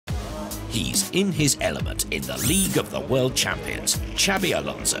He's in his element in the League of the World Champions. Xabi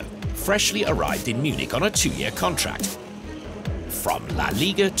Alonso freshly arrived in Munich on a 2-year contract. From La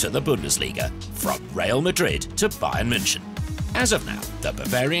Liga to the Bundesliga, from Real Madrid to Bayern Munich. As of now, the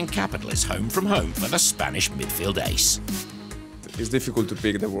Bavarian capital is home from home for the Spanish midfield ace. It's difficult to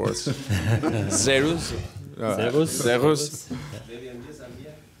pick the words. Zerus. Servus. Zerus.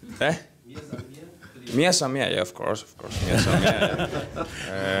 Eh? Mia Samia, yeah, of course. Mia Samia,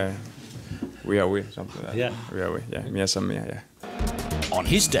 yeah. We are we, something like that. Yeah. We are we, yeah. Mia Samia, yeah. On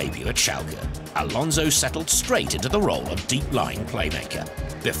his debut at Schalke, Alonso settled straight into the role of deep-lying playmaker.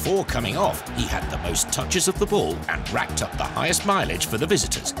 Before coming off, he had the most touches of the ball and racked up the highest mileage for the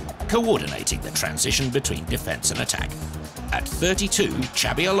visitors, coordinating the transition between defence and attack. At 32,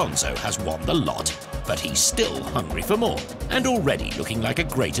 Xabi Alonso has won the lot, but he's still hungry for more and already looking like a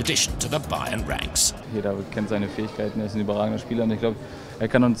great addition to the Bayern ranks. Jeder kennt seine Fähigkeiten, er ist ein überragender Spieler und ich glaube, er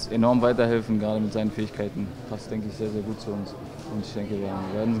kann uns enorm weiterhelfen, gerade mit seinen Fähigkeiten. Passt, denke ich, sehr, sehr gut zu uns. Und ich denke, wir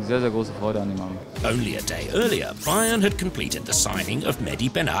werden sehr, sehr große Freude an ihm haben. Only a day earlier, Bayern had completed the signing of Mehdi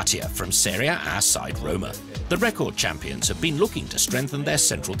Benatia from Serie A side Roma. The record champions have been looking to strengthen their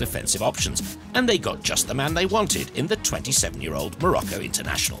central defensive options, and they got just the man they wanted in the 27-year-old Morocco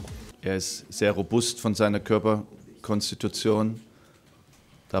international. Er ist sehr robust von seiner Körperkonstitution,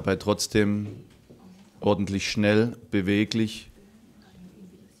 dabei trotzdem ordentlich schnell, beweglich,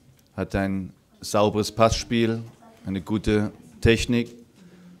 hat ein sauberes Passspiel, eine gute Technik,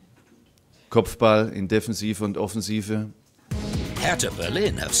 Kopfball in Defensive und Offensive. Hertha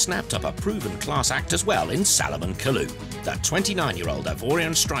Berlin have snapped up a proven class act as well in Salomon Kalou. The 29-year-old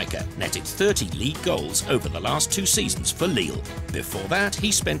Ivorian striker netted 30 league goals over the last 2 seasons for Lille. Before that,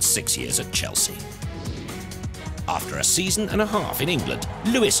 he spent 6 years at Chelsea. After a season and a half in England,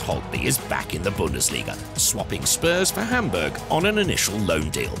 Holtby is back in the Bundesliga, swapping Spurs for Hamburg on an initial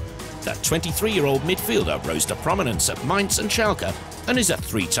loan deal. The 23-year-old midfielder rose to prominence at Mainz and Schalke and is a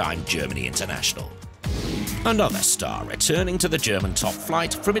 3-time Germany international. Another star returning to the German top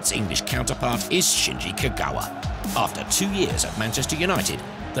flight from its English counterpart is Shinji Kagawa. After 2 years at Manchester United,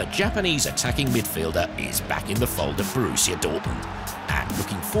 the Japanese attacking midfielder is back in the fold of Borussia Dortmund and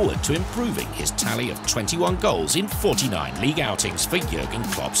looking forward to improving his tally of 21 goals in 49 league outings for Jurgen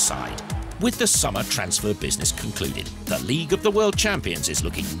Klopp's side. With the summer transfer business concluded, the League of the World Champions is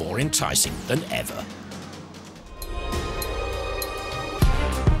looking more enticing than ever.